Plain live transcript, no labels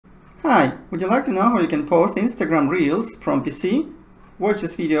Hi, would you like to know how you can post Instagram Reels from PC? Watch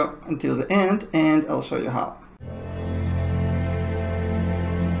this video until the end and I'll show you how.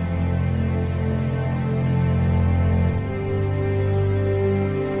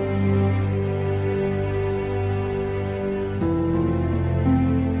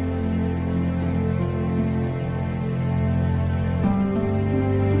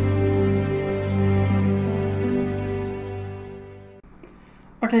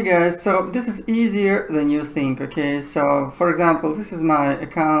 Okay guys, so this is easier than you think. Okay, so for example, this is my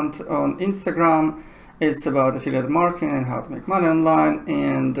account on Instagram. It's about affiliate marketing and how to make money online,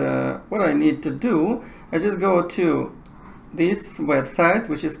 and what I need to do, I just go to this website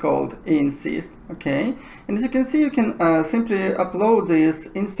which is called Inssist. Okay, and as you can see, you can simply upload this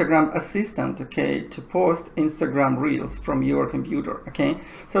Instagram assistant, okay, to post Instagram Reels from your computer. Okay,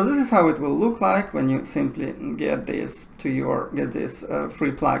 so this is how it will look like when you simply get this free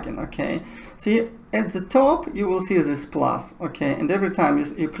plugin. Okay, see at the top you will see this plus. Okay, and every time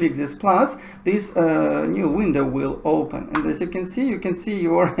you click this plus, this new window will open, and as you can see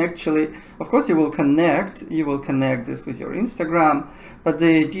you're actually, of course you will connect this with your Instagram, but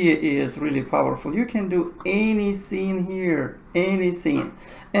the idea is really powerful. You can do anything here, anything.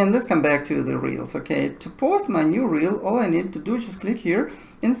 And let's come back to the Reels. Okay, to post my new Reel, all I need to do is just click here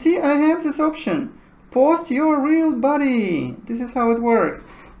and see I have this option, post your Reel, buddy. This is how it works.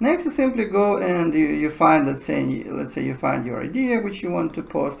 Next, you simply go and you find, let's say you find your idea which you want to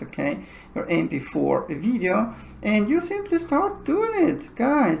post, okay, your MP4 video, and you simply start doing it.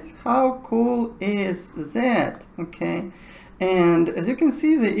 Guys, how cool is that? Okay, and as you can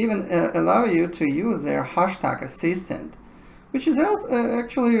see, they even allow you to use their hashtag assistant, which is also,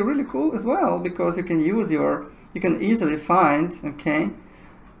 actually really cool as well, because you can easily find, okay,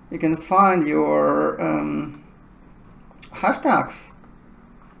 you can find your hashtags.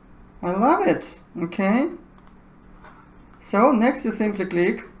 I love it. Okay, so next you simply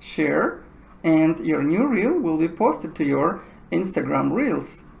click share and your new reel will be posted to your Instagram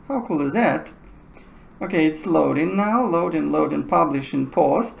Reels. How cool is that? Okay, it's loading now. Loading, publish and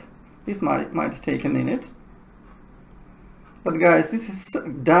post. This might take a minute, but guys, this is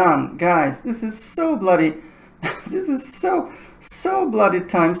done. Guys, this is so bloody this is so bloody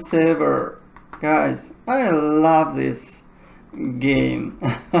time saver. Guys, I love this game.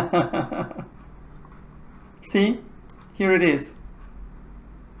 See, here it is.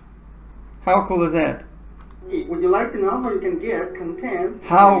 How cool is that? Would you like to know how you can get content?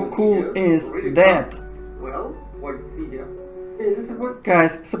 How cool is that? Well, watch this video.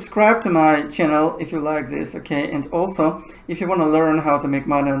 Guys, subscribe to my channel if you like this, okay? And also, if you want to learn how to make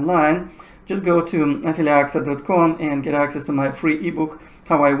money online, just go to affiliateaccess.com and get access to my free ebook,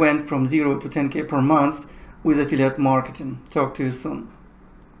 How I Went from 0 to 10K per month with affiliate marketing. Talk to you soon.